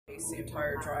police the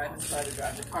entire drive and try to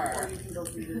drive the car,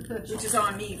 which is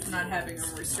on me for not having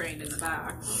them restrained in the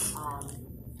back.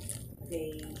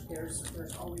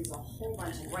 There's always a whole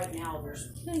bunch, and right now there's.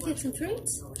 Can I get some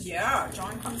treats? Yeah,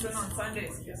 John comes in on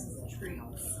Sundays and gives us a treat.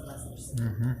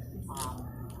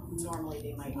 Normally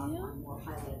they might opt for more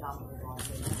highly adoptable dogs.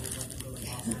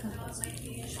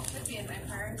 Should be in my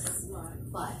purse.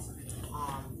 But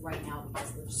right now,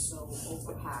 because they're so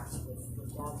overpacked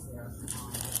with dogs there,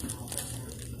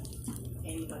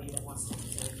 anybody that wants to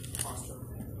foster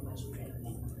pretty much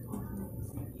anything.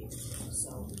 So,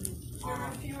 you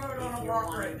have a few out on a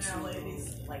walk right now,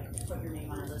 ladies. Like, put your name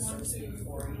on a list, so to speak,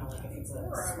 for, like if it's a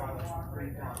smaller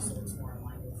breed dog, so it's more in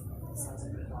line with the size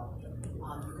of the dog. You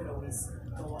could always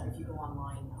go, if you go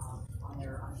online on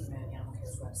their Human Animal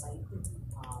Care's website,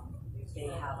 they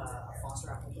have a foster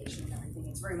application and everything.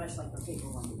 It's very much like the paper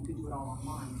one, but you could do it all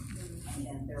online, and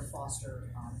then their foster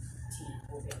team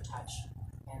will get in touch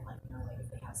and let you know, like,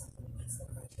 if they have something that meets the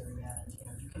criteria,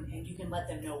 and you can let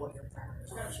them know what your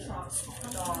parameters are.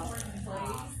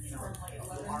 You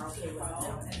are okay with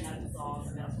medical dogs,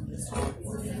 medical use dogs,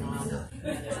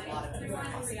 there's a lot of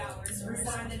different possibilities.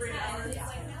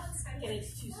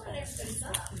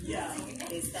 Yeah,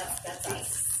 that's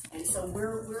us. And so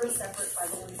we're a separate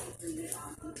 501c3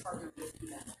 we partner with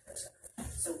Human.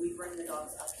 So we bring the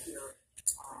dogs up here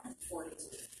 4 days a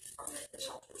week from the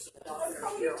shelter. So the dogs that are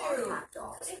here are pack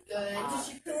dogs. Good.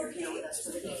 They're here with us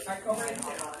for the day. I go right on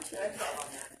and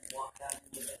walk them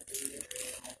and give them food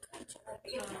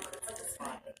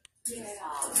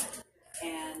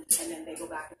and then they go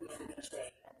back at the end of each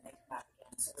day and then they come back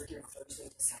again. So we're here Thursday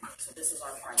to Sunday. So this is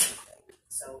our Friday day.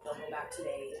 So they'll go back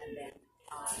today, and then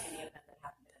any of them that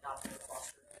haven't been adopted or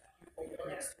fostered over the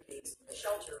next 3 days in the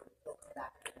shelter, they'll come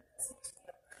back again the next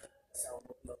day. So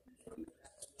we'll be open.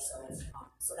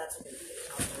 So that's what they do.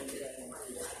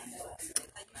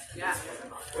 Yeah.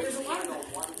 There's a lot of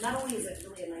not only is it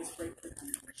really a nice break for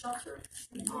them from the shelter,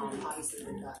 obviously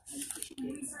we've got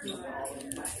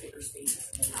and much bigger spaces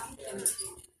and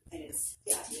it's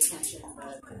the attention,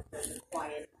 the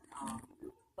quiet.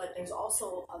 But there's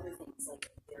also other things like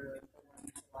they're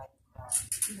learning to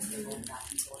going back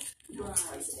and forth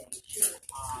twice a day.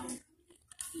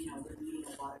 They're meeting a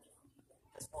lot of different people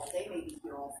because while they may be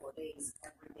here all 4 days,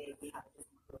 every day we have a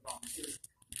different group of volunteers.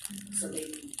 So they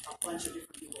meet a bunch of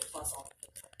different people plus all the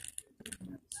kids.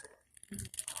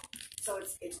 So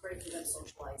it's great for them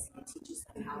socializing. It teaches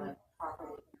them how to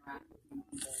properly interact with new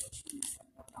people, which means them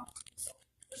more adopted. So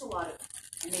there's a lot of,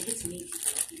 and they get to meet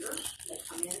people here that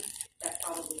come in that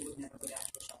probably would never go down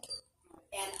to the shelter.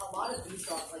 And a lot of these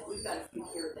dogs, like we've got a few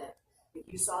here that if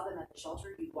you saw them at the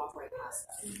shelter, you'd walk right past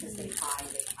them because they hide,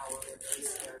 they cower, they're very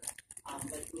scared.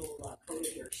 Like little Coda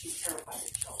here, she's terrified of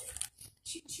the shelter.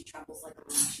 She trembles like a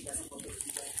leaf. She doesn't look at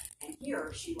people. And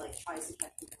here, she tries to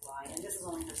catch people's eye. And this is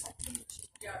only her second year.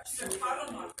 Yeah,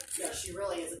 she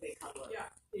really is a big cuddler. Yeah.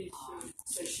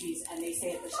 So and they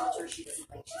say at the shelter, she's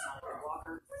not a good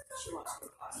walker. She walks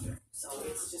really fast. So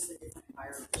it's just a different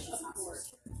environment. She's not scared.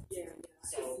 Yeah.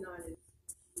 So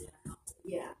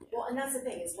yeah. Well, and that's the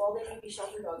thing is, while they may be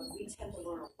shelter dogs, we tend to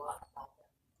learn a lot about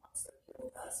them once they're here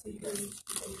with us because they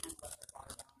tend to let their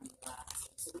guard down and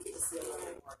relax. So we get to see a little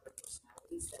bit more of their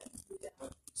personalities than we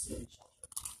see in the shelter.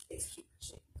 It's cute.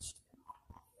 She's been on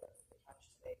the couch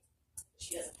today.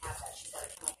 She doesn't have that. She's got a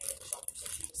county at the shelter, so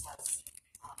she just has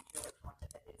other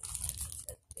content that is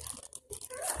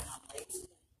on late.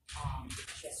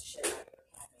 She has to share that with her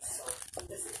family. So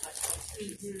this is much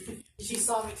nicer. She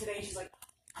saw me today. She's like,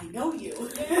 I know you.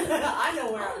 I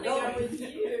know where I'm going with you.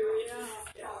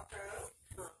 Yeah.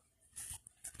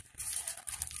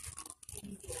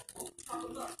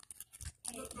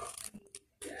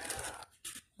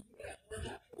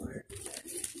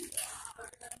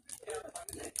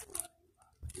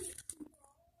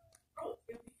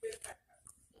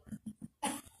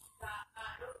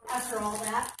 After all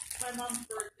that, My mom's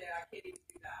birthday, I can't even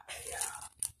do that. Yeah.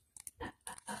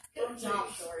 good job,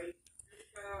 Dory.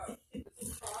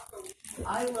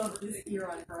 I love this ear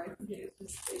on her. I forget it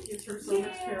gives her so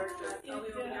much character.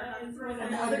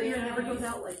 And the other ear never goes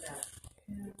out like that.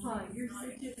 Hi, you're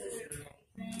so cute.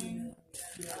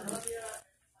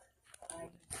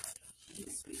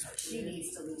 She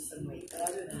needs to lose some weight, but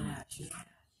other than that, she's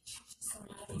so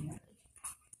happy.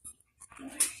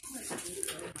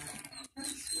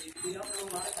 We don't know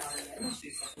a lot about her yet.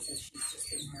 She's just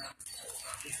been here.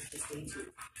 This is just day 2.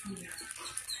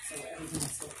 So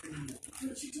everything's so pretty.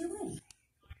 What you doing?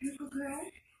 Little girl?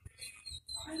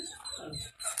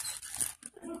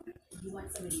 You want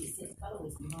somebody to sit and cuddle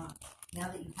with you, huh? Now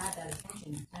that you've had that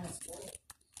attention, you kind of spoil it.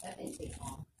 That didn't take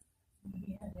long.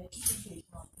 Yeah, that didn't take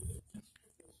long.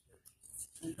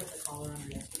 call her on her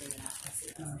yesterday and ask her to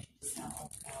sit down. She just now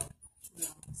helped out.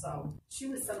 So she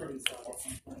was somebody's dog at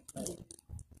some point. But,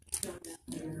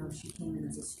 you know, she came in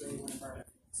as a stray one of our.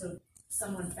 So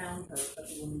someone found her, but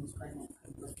the woman was pregnant.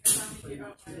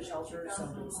 To the shelter, so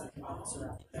they sent an officer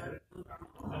out there.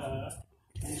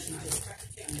 And she just,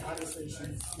 and obviously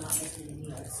she's not making any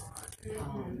meals.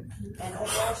 And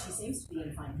overall, she seems to be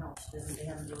in fine health. She doesn't, they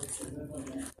haven't really sort of moved on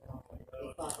yet.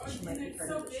 They thought that she might be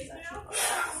pregnant, but she's actually not.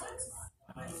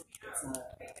 It's not a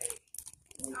late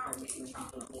pregnancy. She did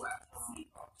get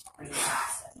pregnant,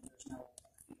 and there's no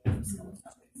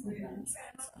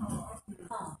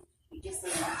you just say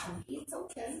chunky, it's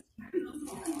okay.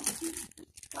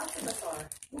 Lots of us are.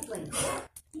 We'll blame her.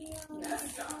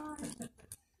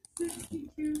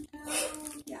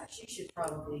 Yeah, she should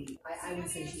probably, I would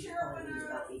say she should probably be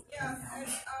about 8 to 10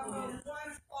 pounds.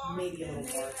 Maybe a little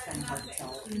more, it's kind of hard to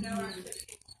tell.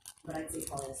 But I'd say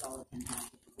probably a solid 10 pounds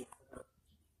would be good for her.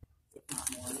 If not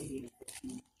more, maybe even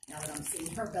 15. Now that I'm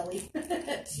seeing her belly,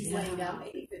 she's laying down,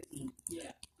 maybe 15.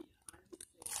 Yeah.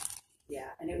 Yeah,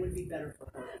 and it would be better for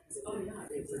her.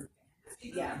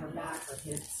 Yeah, her back, her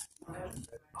hips.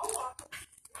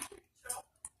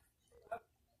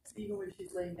 Even when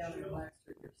she's laying down in the last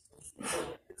it's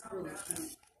really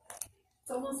cute.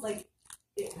 It's almost like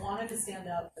it wanted to stand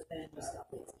up, but then just got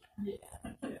lazy.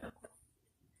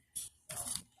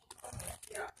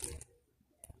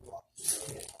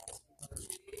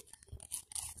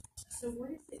 So what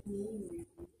does it mean?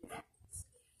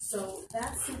 So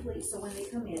that's simply, so when they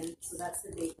come in, so that's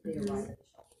the date they arrive at the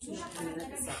shelter. So she came in at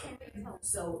the second.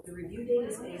 So the review date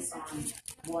is based on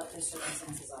what the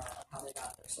circumstances are of how they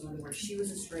got there. So in other words, she was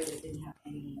a stray that didn't have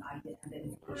any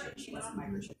identification. She wasn't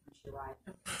microchipped when she arrived.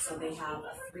 So they have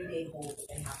a 3-day hold that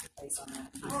they have to place on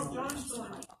that.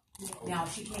 Now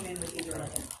she came in with either a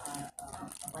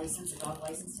license, a dog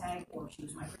license tag, or she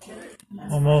was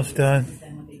microchipped. Almost done.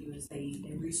 Then what they do is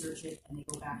they research it and they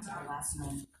go back to the last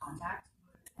known contact,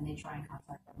 and they try and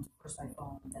contact them first by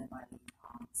phone, then by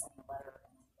sending a letter.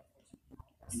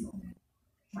 So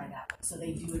try that. So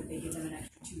they do it. They give them an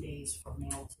extra 2 days for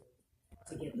mail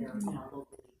to get there,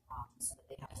 locally, so that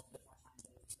they have a little bit more time to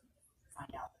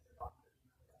find out that their dog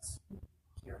is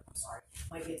here. I'm sorry,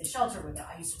 might be at the shelter with the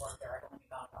ice work there. I've only been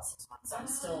gone about 6 months.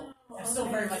 So I'm still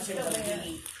very much in the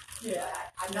beginning. Yeah,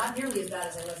 I'm not nearly as bad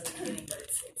as I was in the beginning, but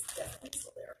it's definitely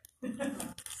still there.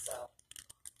 So,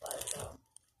 but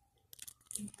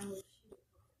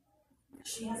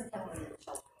she has a kennel in the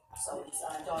shelter. So it's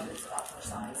a dog that's about her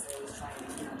size. They always try to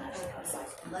match her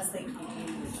size. Unless they compete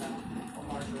with a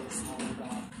larger or smaller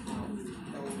dog.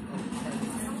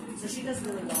 So she does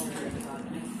really well with the dog.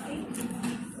 And I think,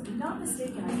 if I'm not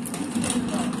mistaken, I think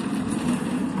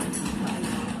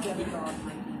the other dog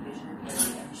might be vision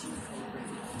impaired, and she's really great.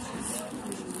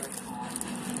 She's very calm.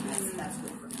 That's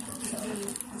good for me.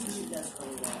 So she does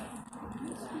really well.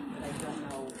 But I don't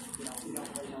know, we don't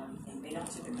really know anything. They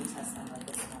don't typically test them like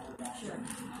a smaller dog. Sure.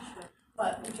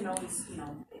 But we can always,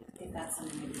 if that's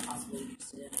something maybe possibly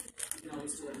interested in, we can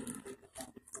always do it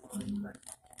before to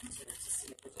see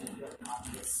if there's any really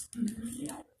obvious,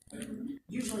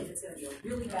 usually if it's going to be a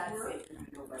really bad fit, then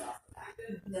we go right off the bat.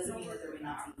 It doesn't mean that there may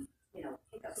not be,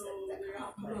 hiccups that come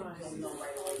up, but you'll know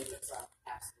right away if it's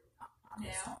absolutely not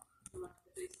obvious.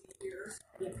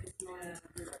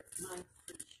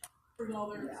 For all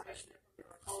their information,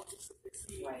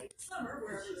 Right. Summer,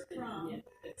 wherever they're from.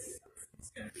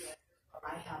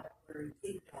 I have a very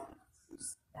big dog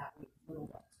who's that with little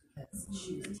dogs because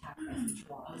she was attacked by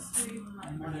chihuahuas.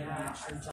 And one of them actually